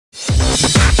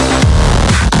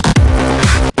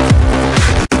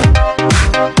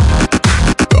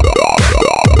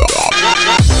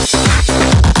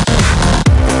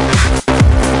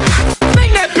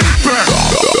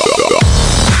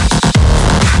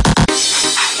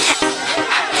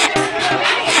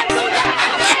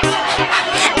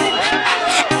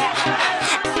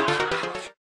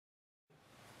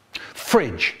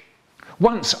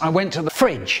Once I went to the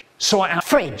fridge, saw a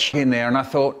fridge in there, and I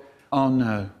thought, oh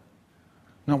no,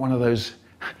 not one of those,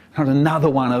 not another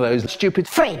one of those stupid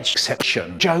fridge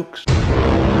exception jokes.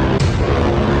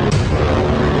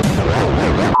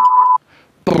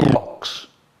 Box.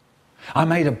 I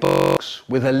made a box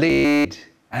with a lid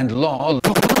and log.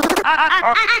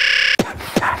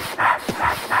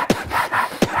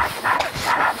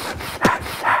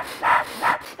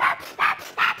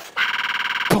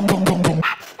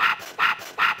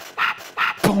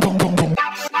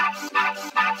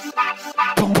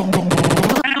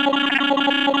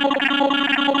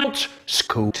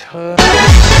 Scooter.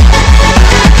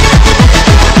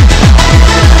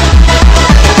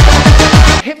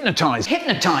 Hypnotize,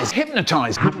 hypnotize,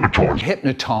 hypnotize, hypnotize,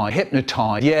 hypnotize,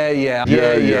 hypnotize.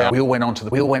 Yeah. We all went on to the,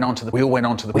 we all went on to the, we all went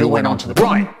on to the, we all went on to the.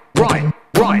 Right.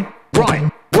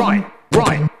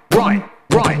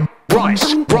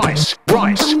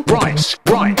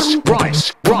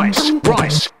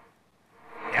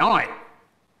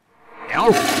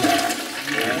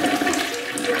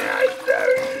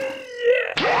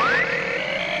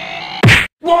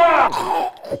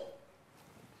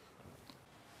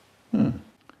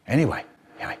 Anyway.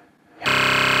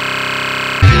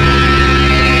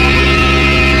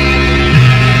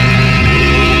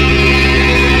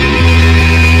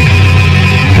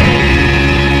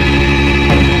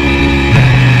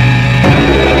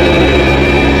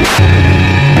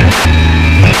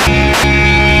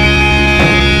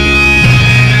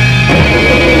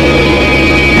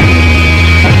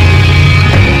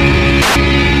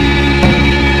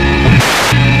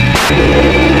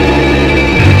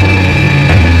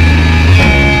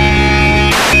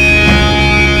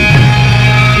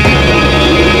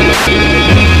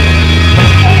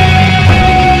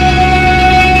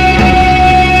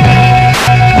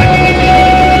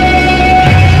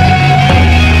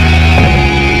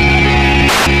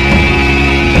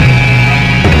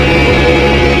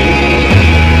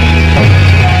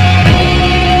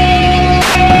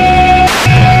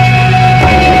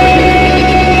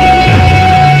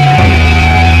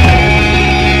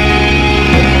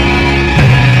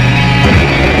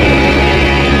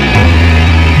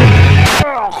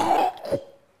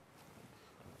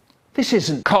 This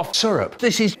isn't cough syrup.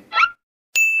 This is...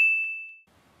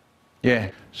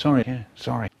 Yeah, sorry.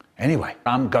 Anyway,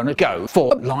 I'm gonna go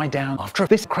for lie down after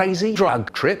this crazy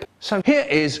drug trip. So here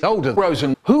is older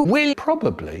Rosen, who will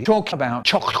probably talk about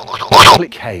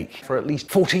chocolate cake for at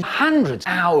least 100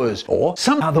 hours or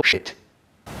some other shit.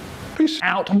 Peace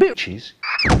out, bitches.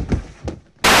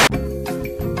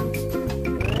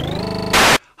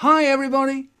 Hi,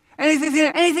 everybody. Anything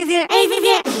there?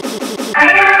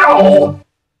 Ow!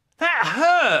 That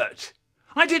hurt!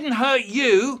 I didn't hurt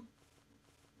you!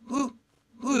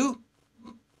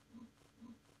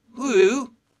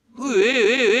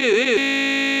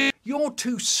 You're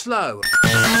too slow.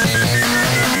 Clear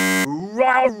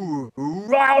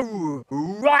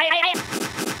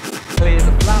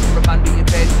the fluff from under your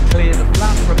bed, clear the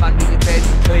fluff from under your bed,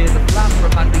 clear the fluff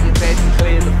from under your bed,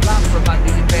 clear the fluff from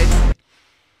under your bed.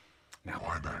 Now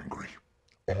I'm angry.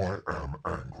 I am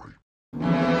angry.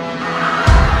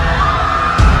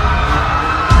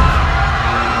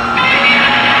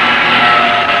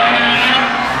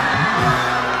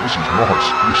 This is nice.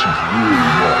 This is really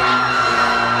nice.